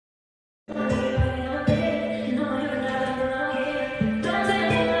The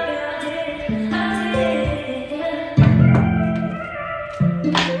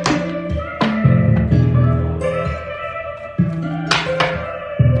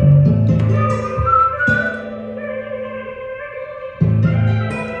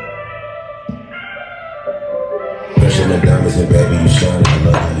diamonds and baby, you shine. I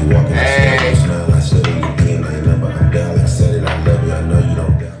love how you walking. Hey. I said it again. I ain't number. I'm down. Like I said it. I love you. I know you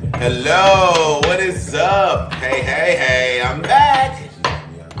don't doubt me. Hello. What is up? Hey. I'm back.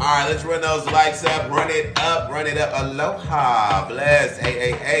 All right. Let's run those likes up. Run it up. Aloha. Bless.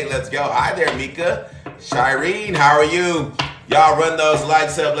 Hey. Let's go. Hi there, Mika. Shireen, how are you? Y'all run those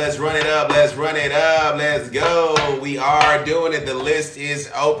likes up. Let's run it up. Let's go. We are doing it. The list is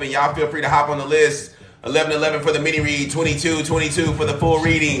open. Y'all feel free to hop on the list. 11:11 for the mini read, 22:22 for the full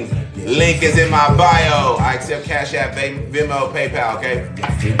reading. Link is in my bio. I accept Cash App, Venmo, PayPal, okay?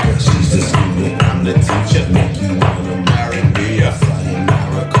 I'm the teacher, make you wanna marry me.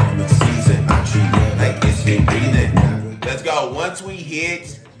 Like it's been breathing. Let's go. Once we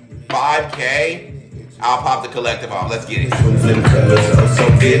hit 5K, I'll pop the collective off. Let's get it. So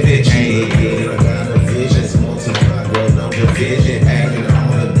vivid, vision, acting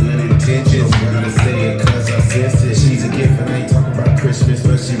all the good intentions. Gotta say it cause I sense it. She's a gift and I ain't talking about Christmas,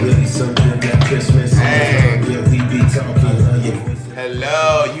 but she really something that Christmas. Hey. Yeah, we be talking.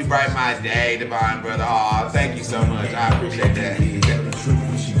 Hello, you brighten my day, Divine Brother. Aw, thank you so much. I appreciate that. She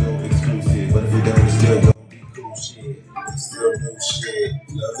go exclusive, but if you don't, still go be cool shit. Still new shit.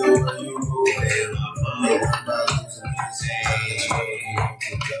 Love the way you move.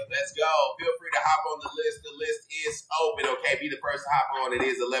 Let's go. Feel free to hop on the list. The list is open. Okay, be the first to hop on. It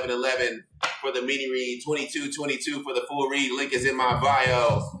is 11:11 for the mini read, 22:22 for the full read. Link is in my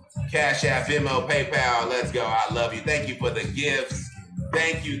bio. Cash App, Venmo, PayPal. Let's go. I love you. Thank you for the gifts.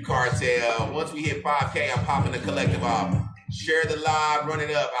 Thank you, Cartel. Once we hit 5K, I'm popping the collective off. Share the live. Run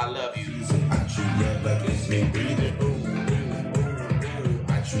it up. I love you. I treat love like it's me breathing.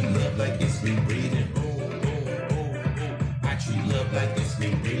 I treat love like it's me breathing. I treat love like it's me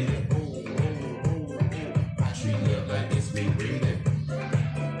breathing. I treat love like it's me breathing.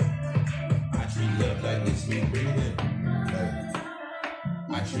 I treat love like it's me breathing.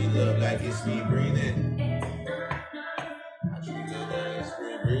 I treat love like it's me breathing. I treat love like it's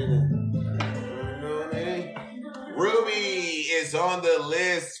me breathing. Ruby is on the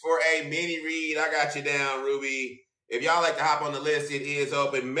list for a mini read. I got you down, Ruby. If y'all like to hop on the list, it is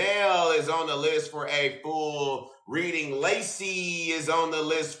open. Mel is on the list for a full reading. Lacey is on the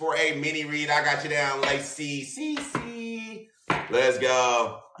list for a mini read. I got you down, Lacey. CC. Let's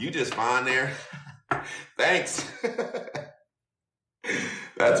go. You just fine there. Thanks.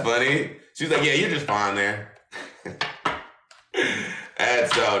 That's funny. She's like, yeah, you're just fine there.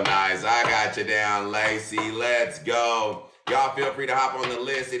 That's so nice. I got you down, Lacey. Let's go. Y'all feel free to hop on the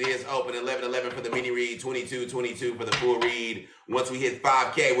list. It is open 11:11 for the mini read, 22:22 for the full read. Once we hit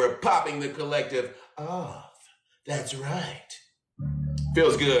 5K, we're popping the collective off. That's right.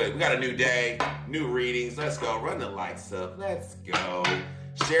 Feels good. We got a new day, new readings. Let's go. Run the lights up. Let's go.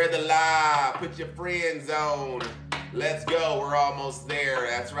 Share the live. Put your friends on. Let's go. We're almost there.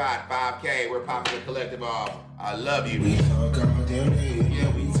 That's right. 5K. We're popping the collective off. I love you. We talk all damn night. Yeah,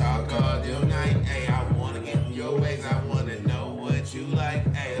 we talk all damn night. Hey, I want to get your ways. I want to know what you like.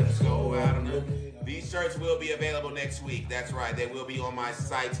 Hey, let's go out on the... These shirts will be available next week. That's right. They will be on my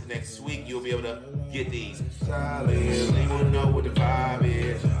site next week. You'll be able to get these. Solid. They want to know what the vibe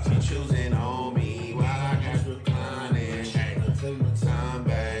is. She choosing on me while I got reclining. Hey, take my time,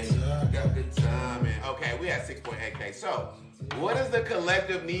 babe. Got good timing. Okay, we had 6.8K. So, what does the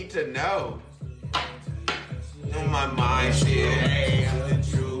collective need to know? On my mind, shit. Hey, I'm the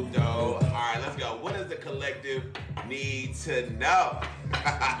truth, though. All right, let's go. What does the collective need to know?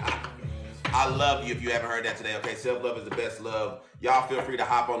 I love you if you haven't heard that today, okay? Self-love is the best love. Y'all feel free to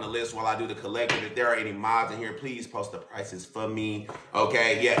hop on the list while I do the collective. If there are any mods in here, please post the prices for me,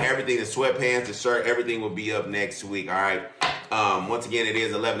 okay? Yeah, everything, the sweatpants, the shirt, everything will be up next week, all right? Once again, it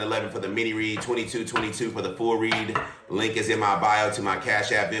is 11:11 for the mini read, 22:22 for the full read. Link is in my bio to my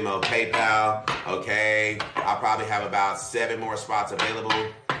Cash App, Venmo, PayPal, okay? I'll probably have about 7 more spots available.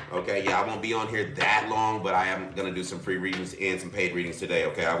 Okay, yeah, I won't be on here that long, but I am going to do some free readings and some paid readings today,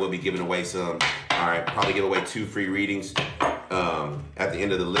 okay? I will be giving away some. All right, probably give away 2 free readings at the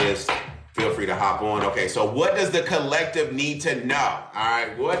end of the list. Feel free to hop on. Okay, so what does the collective need to know? All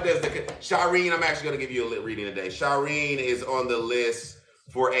right, what does the... Shireen, I'm actually going to give you a lit reading today. Shireen is on the list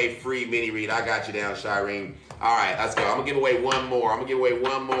for a free mini read. I got you down, Shireen. All right, let's go. I'm going to give away one more. All right,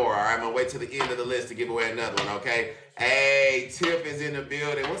 I'm going to wait to the end of the list to give away another one, okay? Hey, Tiff is in the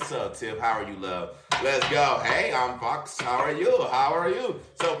building. What's up, Tiff? How are you, love? Let's go. Hey, I'm Fox. How are you? How are you?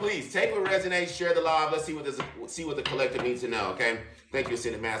 So please take what resonates, share the live. Let's see what the collective needs to know. Okay. Thank you,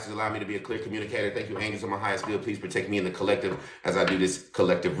 Ascended Masters. Allow me to be a clear communicator. Thank you, angels of my highest good. Please protect me in the collective as I do this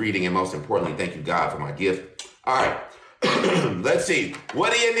collective reading. And most importantly, thank you, God, for my gift. All right. Let's see.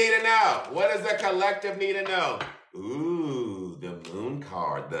 What do you need to know? What does the collective need to know? Ooh, the moon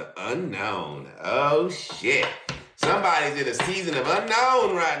card, the unknown. Oh, shit. Somebody's in a season of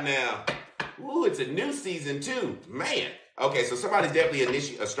unknown right now. Ooh, it's a new season too. Man. Okay, so somebody's definitely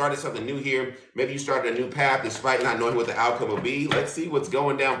started something new here. Maybe you started a new path despite not knowing what the outcome will be. Let's see what's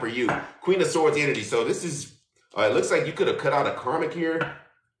going down for you. Queen of Swords energy. So this is, it looks like you could have cut out a karmic here,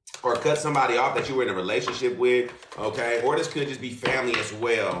 or cut somebody off that you were in a relationship with, okay? Or this could just be family as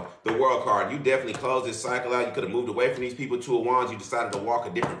well. The World card, you definitely closed this cycle out. You could have moved away from these people. Two of Wands, you decided to walk a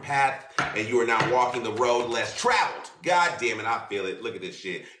different path, and you are now walking the road less traveled. God damn it, I feel it. Look at this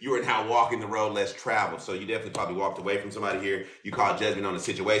shit. You are now walking the road less traveled. So you definitely probably walked away from somebody here. You called judgment on the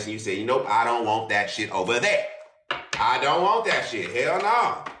situation. You said, you know, I don't want that shit over there. I don't want that shit. Hell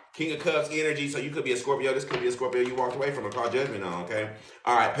no. King of Cups energy, so you could be a Scorpio. This could be a Scorpio you walked away from and called judgment on, okay?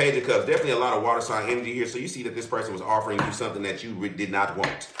 All right, Page of Cups. Definitely a lot of water sign energy here. So you see that this person was offering you something that you did not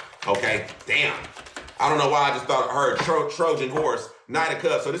want, okay? Damn. I don't know why I just thought I heard Trojan horse, Knight of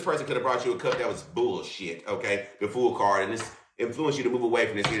Cups. So this person could have brought you a cup that was bullshit, okay? The Fool card, and this influenced you to move away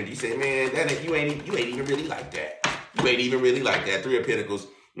from this energy. You say, man, you ain't even really like that. You ain't even really like that. Three of Pentacles.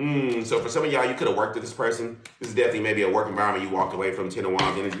 So for some of y'all, you could have worked with this person. This is definitely maybe a work environment you walked away from. 10 of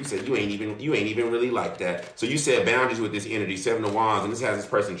Wands energy. You said you ain't even really like that. So you set boundaries with this energy. 7 of Wands, and this has this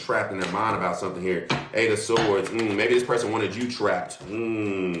person trapped in their mind about something here. 8 of Swords. Maybe this person wanted you trapped.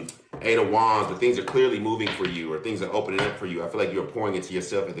 8 of Wands, but things are clearly moving for you, or things are opening up for you. I feel like you're pouring into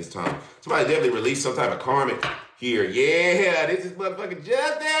yourself at this time. Somebody definitely released some type of karmic here. Yeah, this is motherfucking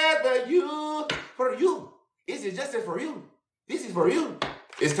justice for you. For you. This is justice for you. This is for you.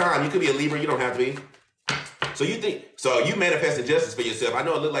 It's time. You could be a Libra. You don't have to be. So you manifested justice for yourself. I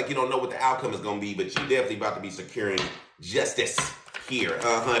know it looked like you don't know what the outcome is going to be, but you definitely about to be securing justice here.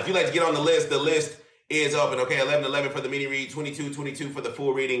 If you'd like to get on the list is open. Okay, 11-11 for the mini read, 22-22 for the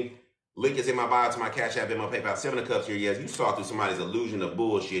full reading. Link is in my bio to my Cash App and my PayPal. 7 of Cups here. Yes, you saw through somebody's illusion of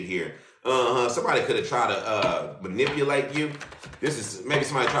bullshit here. Somebody could have tried to manipulate you. This is maybe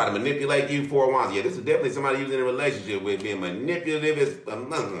somebody tried to manipulate you. 4 of Wands. Yeah, this is definitely somebody who's in a relationship with, being manipulative.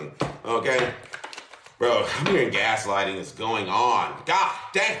 Okay, bro, I'm hearing gaslighting is going on. God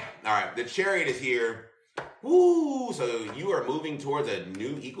damn. All right, the Chariot is here. Woo! So you are moving towards a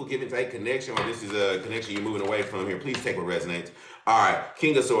new equal give and take connection, or this is a connection you're moving away from here. Please take what resonates. All right,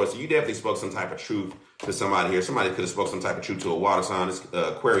 King of Swords. So you definitely spoke some type of truth to somebody here. Somebody could have spoke some type of truth to a water sign. It's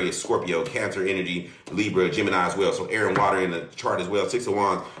Aquarius, Scorpio, Cancer energy, Libra, Gemini as well. So air and water in the chart as well. 6 of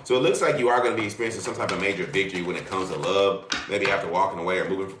Wands. So it looks like you are going to be experiencing some type of major victory when it comes to love. Maybe after walking away or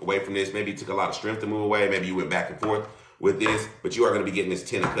moving away from this. Maybe it took a lot of strength to move away. Maybe you went back and forth with this, but you are going to be getting this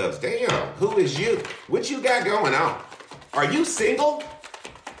 10 of Cups. Damn, who is you? What you got going on? Are you single?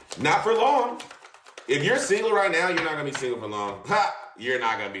 Not for long. If you're single right now, you're not going to be single for long. Ha! You're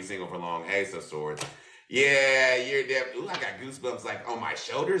not going to be single for long. Ace of Swords. Yeah, you're definitely. Ooh, I got goosebumps like on my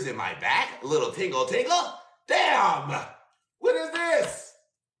shoulders and my back. A little tingle. Damn! What is this?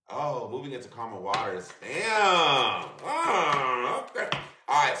 Oh, moving into calmer waters. Damn. Oh, okay.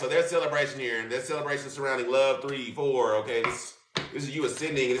 All right, so there's celebration here. There's celebration surrounding love. 3, 4. Okay, this is you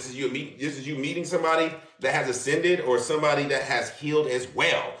ascending. This is you meeting somebody that has ascended, or somebody that has healed as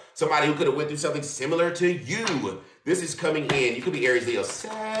well. Somebody who could have went through something similar to you. This is coming in. You could be Aries, Leo,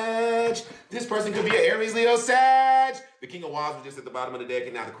 Sag. This person could be an Aries, Leo, Sag. The King of Wands was just at the bottom of the deck,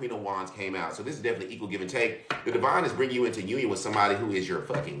 and now the Queen of Wands came out. So this is definitely equal give and take. The Divine is bringing you into union with somebody who is your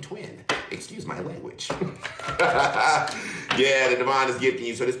fucking twin. Excuse my language. Yeah, the Divine is gifting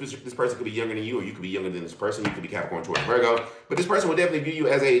you. So this person could be younger than you, or you could be younger than this person. You could be Capricorn, Taurus, Virgo. But this person will definitely view you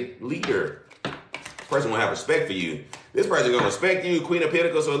as a leader. This person will have respect for you. This person is going to respect you, Queen of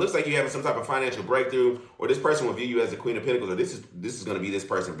Pentacles. So it looks like you're having some type of financial breakthrough, or this person will view you as the Queen of Pentacles, or this is going to be this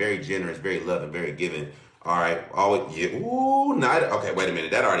person very generous, very loving, very giving. All right. Always, yeah. Ooh, okay, wait a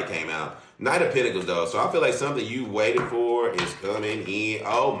minute. That already came out. Knight of Pentacles, though. So I feel like something you waited for is coming in.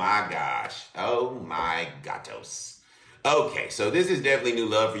 Oh, my gosh. Oh, my gatos. Okay, so this is definitely new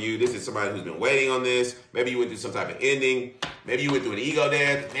love for you. This is somebody who's been waiting on this. Maybe you went through some type of ending. Maybe you went through an ego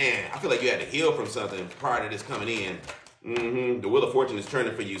death. Man, I feel like you had to heal from something prior to this coming in. The Wheel of Fortune is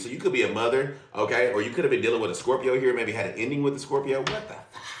turning for you. So you could be a mother, okay? Or you could have been dealing with a Scorpio here. Maybe had an ending with the Scorpio. What the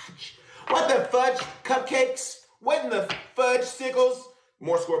fudge? What the fudge? Cupcakes? What in the fudge sickles?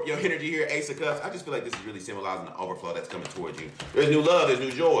 More Scorpio energy here, Ace of Cups. I just feel like this is really symbolizing the overflow that's coming towards you. There's new love, there's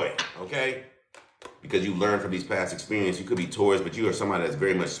new joy, okay? Because you learned from these past experiences. You could be Taurus, but you are somebody that's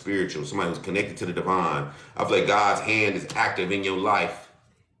very much spiritual, somebody who's connected to the divine. I feel like God's hand is active in your life.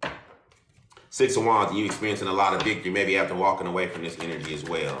 Six of Wands, and you experiencing a lot of victory, maybe after walking away from this energy as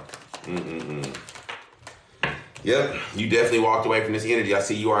well. Yep, you definitely walked away from this energy. I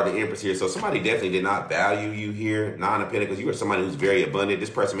see you are the Empress here. So somebody definitely did not value you here. Nine of Pentacles, you are somebody who's very abundant.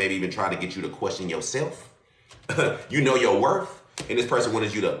 This person maybe even tried to get you to question yourself. You know your worth. And this person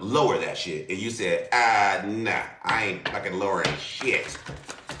wanted you to lower that shit. And you said, nah, I ain't fucking lowering shit.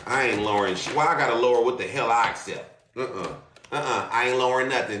 I ain't lowering shit. Why I gotta lower what the hell I accept? I ain't lowering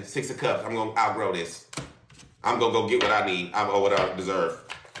nothing. Six of Cups, I'm gonna outgrow this. I'm gonna go get what I need, or what I deserve.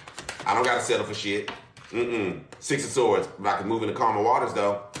 I don't gotta settle for shit. Six of Swords. If I can move into calmer waters,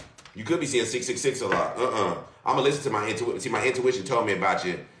 though, you could be seeing 666 a lot. I'm gonna listen to my intuition. See, my intuition told me about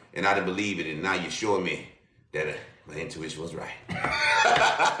you, and I didn't believe it, and now you're showing me that my intuition was right.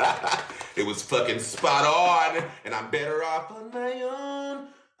 It was fucking spot on, and I'm better off on my own,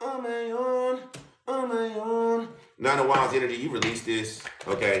 on my own, on my own. Nine of Wands energy, you released this,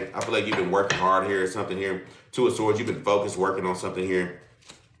 okay? I feel like you've been working hard here or something here. Two of Swords, you've been focused, working on something here.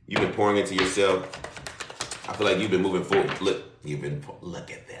 You've been pouring into yourself. I feel like you've been moving forward.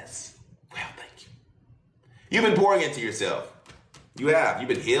 Look at this. Well, thank you. You've been pouring into yourself. You have. You've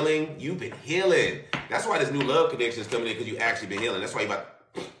been healing. You've been healing. That's why this new love connection is coming in, because you actually been healing. That's why you about.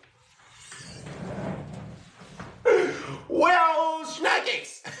 Well,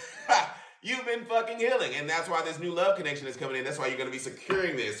 Schnuckies. You've been fucking healing, and that's why this new love connection is coming in. That's why you're going to be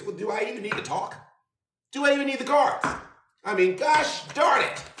securing this. Well, do I even need to talk? Do I even need the cards? I mean, gosh darn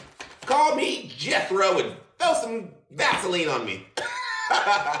it. Call me Jethro and throw some Vaseline on me.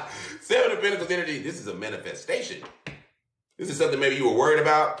 Seven of Pentacles energy. This is a manifestation. This is something maybe you were worried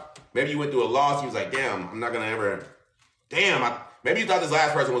about. Maybe you went through a loss. You was like, damn, I'm not going to ever. Damn. Maybe you thought this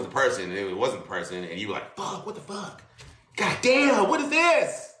last person was the person, and it wasn't the person. And you were like, fuck, what the fuck? God damn, what is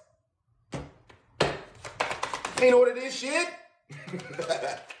this? Ain't know what it is, shit.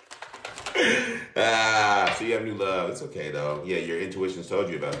 So you have new love. It's okay, though. Yeah, your intuition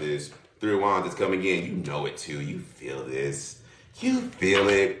told you about this. Three of Wands is coming in. You know it, too. You feel this. You feel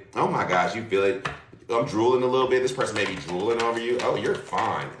it. Oh, my gosh, you feel it. I'm drooling a little bit. This person may be drooling over you. Oh, you're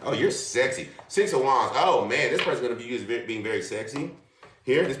fine. Oh, you're sexy. Six of Wands. Oh, man, this person's going to view you as being very sexy.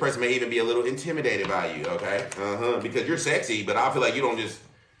 Here, this person may even be a little intimidated by you, okay? Because you're sexy, but I feel like you don't just...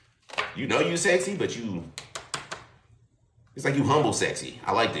 You know you're sexy, but you... It's like you humble sexy.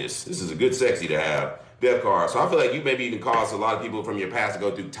 I like this. This is a good sexy to have. Death card. So I feel like you maybe even caused a lot of people from your past to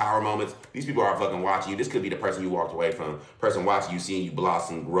go through tower moments. These people are fucking watching you. This could be the person you walked away from. Person watching you, seeing you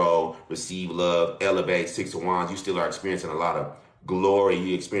blossom, grow, receive love, elevate. Six of Wands. You still are experiencing a lot of glory.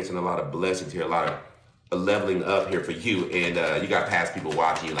 You're experiencing a lot of blessings here. A lot of leveling up here for you. And you got past people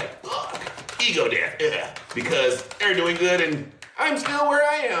watching you like, fuck, ego death. Ugh. Because they're doing good and I'm still where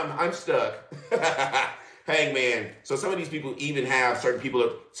I am. I'm stuck. Hangman. So some of these people even have some of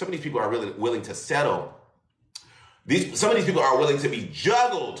these people are really willing to settle. Some of these people are willing to be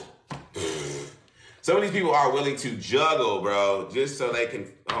juggled. Some of these people are willing to juggle, bro, just so they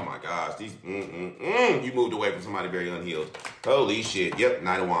can, oh my gosh, you moved away from somebody very unhealed. Holy shit. Yep,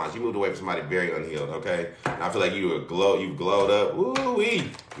 Nine of Wands. You moved away from somebody very unhealed, okay? And I feel like you've glowed up.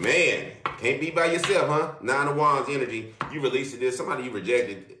 Woo-wee. Man, can't be by yourself, huh? Nine of Wands energy. You released this. Somebody you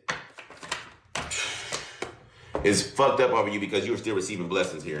rejected is fucked up over you because you were still receiving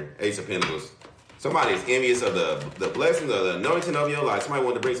blessings here. Ace of Pentacles. Somebody is envious of the blessings or the anointing of your life. Somebody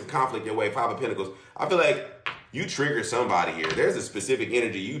wanted to bring some conflict your way. Five of Pentacles. I feel like you trigger somebody here. There's a specific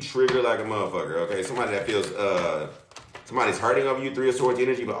energy you trigger like a motherfucker, okay? Somebody that feels, somebody's hurting over you. Three of Swords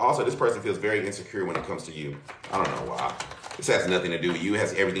energy, but also this person feels very insecure when it comes to you. I don't know why. This has nothing to do with you. It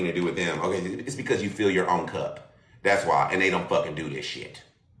has everything to do with them, okay? It's because you fill your own cup. That's why. And they don't fucking do this shit,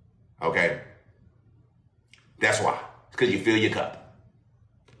 okay? That's why. It's because you fill your cup.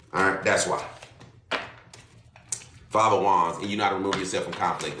 All right? That's why. Five of Wands, and you know how to remove yourself from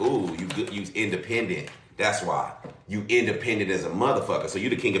conflict. Ooh, you independent. That's why. You independent as a motherfucker. So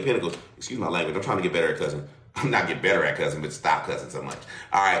you the King of Pentacles. Excuse my language. I'm trying to get better at cussing. I'm not get better at cussing, but stop cussing so much.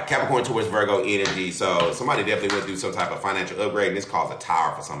 All right, Capricorn towards Virgo energy. So somebody definitely went through some type of financial upgrade, and this caused a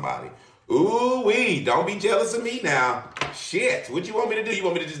tower for somebody. Ooh-wee, don't be jealous of me now. Shit, what you want me to do? You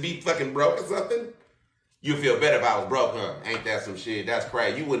want me to just be fucking broke or something? You feel better if I was broke, huh? Ain't that some shit? That's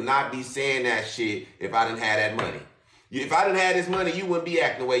crazy. You would not be saying that shit if I didn't have that money. If I didn't have this money, you wouldn't be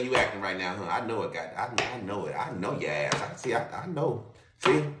acting the way you acting right now, huh? I know it, I know it. I know your ass. I know.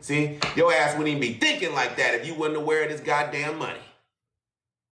 See? Your ass wouldn't even be thinking like that if you wasn't aware of this goddamn money.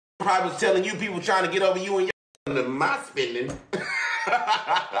 probably was telling you people trying to get over you and your my spending.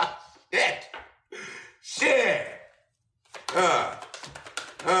 Shit. Do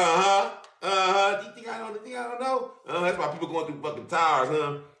you think I don't know? That's why people going through fucking tires,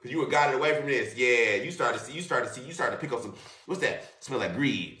 huh? Because you got it away from this. Yeah, you started to pick up some, what's that? Smell like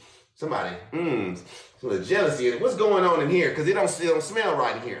greed. Somebody, some of jealousy. What's going on in here? Because it don't smell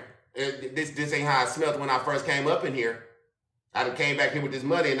right in here. This ain't how it smelled when I first came up in here. I done came back here with this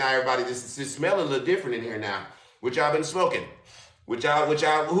money, and now everybody just smelling a little different in here now. Which y'all been smoking? Which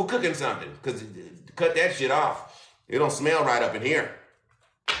y'all who cooking something? Because cut that shit off. It don't smell right up in here.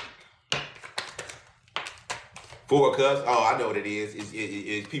 4 cups. Oh, I know what it is.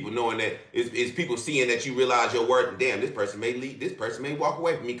 It's people knowing that. It's people seeing that you realize your worth. And damn, this person may leave. This person may walk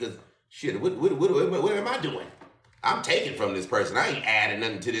away from me because shit. What am I doing? I'm taking from this person. I ain't adding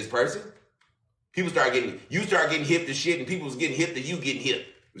nothing to this person. You start getting hip to shit, and people's getting hip to you getting hip.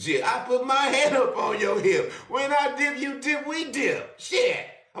 Shit, I put my hand up on your hip. When I dip, you dip, we dip. Shit,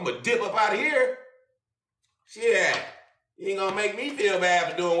 I'm gonna dip up out of here. Shit, you ain't gonna make me feel bad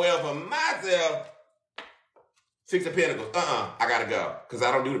for doing well for myself. 6 of Pentacles. I gotta go. Because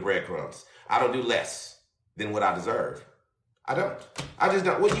I don't do the breadcrumbs. I don't do less than what I deserve. I don't. I just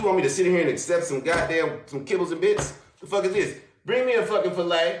don't. What, you want me to sit here and accept some kibbles and bits? The fuck is this? Bring me a fucking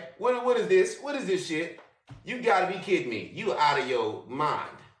filet. What is this? What is this shit? You gotta be kidding me. You out of your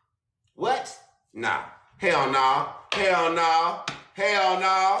mind. What? Nah. Hell no. Hell no. Hell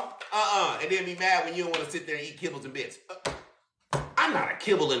no. And then be mad when you don't want to sit there and eat kibbles and bits. I'm not a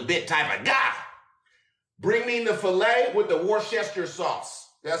kibble and bit type of guy. Bring me the filet with the Worcestershire sauce.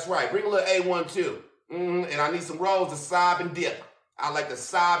 That's right. Bring a little A1 too. And I need some rolls to sob and dip. I like to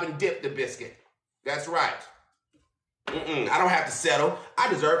sob and dip the biscuit. That's right. I don't have to settle. I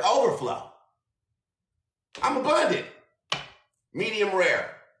deserve overflow. I'm abundant. Medium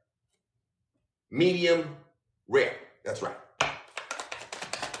rare. Medium rare. That's right.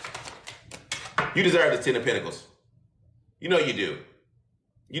 You deserve the 10 of Pentacles. You know you do.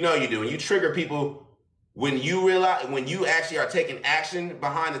 You know you do. And you trigger people when you actually are taking action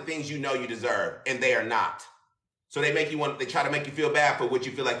behind the things you know you deserve, and they are not. So they try to make you feel bad for what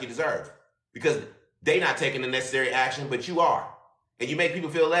you feel like you deserve. Because they not taking the necessary action, but you are. And you make people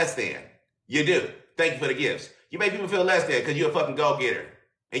feel less than. You do. Thank you for the gifts. You make people feel less than because you're a fucking go-getter.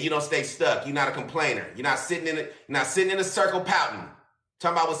 And you don't stay stuck. You're not a complainer. You're not sitting in a circle pouting.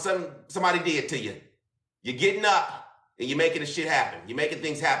 Talking about what somebody did to you. You're getting up and you're making the shit happen. You're making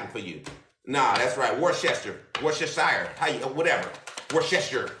things happen for you. Nah, that's right. Worcestershire. Whatever.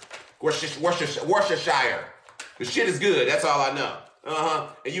 Worcestershire. The shit is good. That's all I know.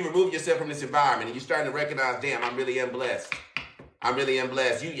 And you remove yourself from this environment and you're starting to recognize, damn, I really am blessed. I really am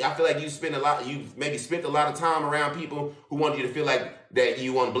blessed. I feel like you've maybe spent a lot of time around people who want you to feel like that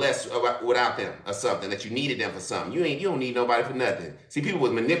you weren't blessed without them or something, that you needed them for something. You don't need nobody for nothing. See, people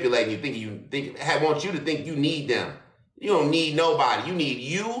was manipulating you, want you to think you need them. You don't need nobody. You need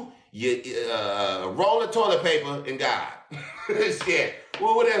you, roll of toilet paper, and God. Shit.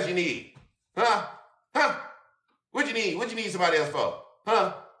 Well, what else you need? Huh? What you need? What you need somebody else for?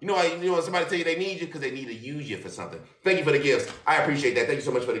 Huh? You know somebody tell you they need you because they need to use you for something. Thank you for the gifts. I appreciate that. Thank you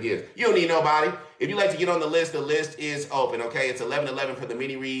so much for the gifts. You don't need nobody. If you'd like to get on the list is open, okay? It's 11:11 for the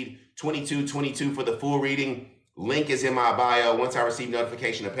mini read, 22:22 for the full reading. Link is in my bio. Once I receive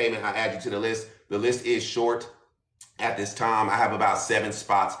notification of payment, I add you to the list. The list is short at this time. I have about 7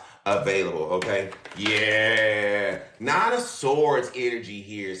 spots available, okay? Yeah. 9 of Swords energy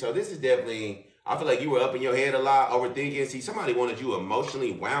here. So this is definitely... I feel like you were up in your head a lot, overthinking. See, somebody wanted you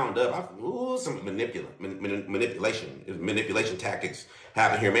emotionally wound up. Some manipulation tactics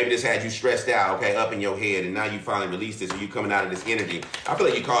happen here. Maybe this had you stressed out, okay, up in your head, and now you finally released this, and you coming out of this energy. I feel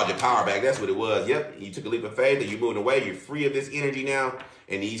like you called your power back. That's what it was. Yep, you took a leap of faith, and you're moving away. You're free of this energy now,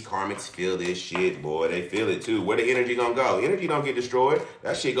 and these karmics feel this shit, boy. They feel it, too. Where the energy gonna go? Energy don't get destroyed.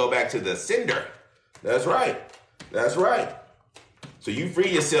 That shit go back to the sender. That's right. That's right. So you free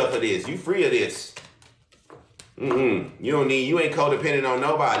yourself of this. You free of this. You ain't codependent on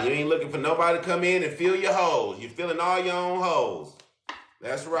nobody. You ain't looking for nobody to come in and fill your holes. You're filling all your own holes.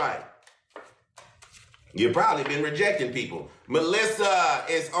 That's right. You've probably been rejecting people. Melissa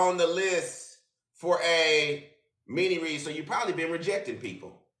is on the list for a mini read. So you've probably been rejecting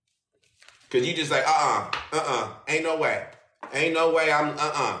people. Cause you just like, ain't no way. Ain't no way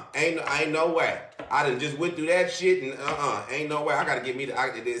ain't no way. I done just went through that shit and ain't no way. I gotta give me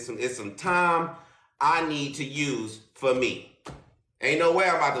it's some time I need to use for me. Ain't no way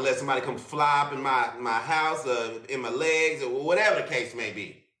I'm about to let somebody come fly up in my house or in my legs or whatever the case may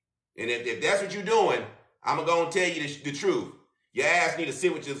be. And if that's what you're doing, I'm gonna tell you the truth. Your ass need to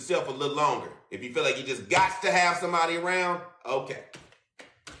sit with yourself a little longer. If you feel like you just got to have somebody around, okay.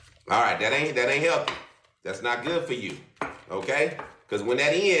 All right, that ain't healthy. That's not good for you, okay? Because when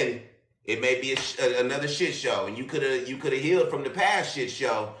that end, it may be another shit show, and you could have healed from the past shit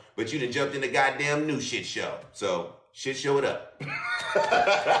show, but you done jumped in the goddamn new shit show. So shit show it up.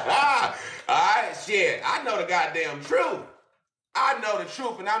 All right, shit. I know the goddamn truth. I know the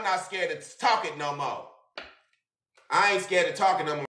truth, and I'm not scared to talk it no more. I ain't scared to talk it no more.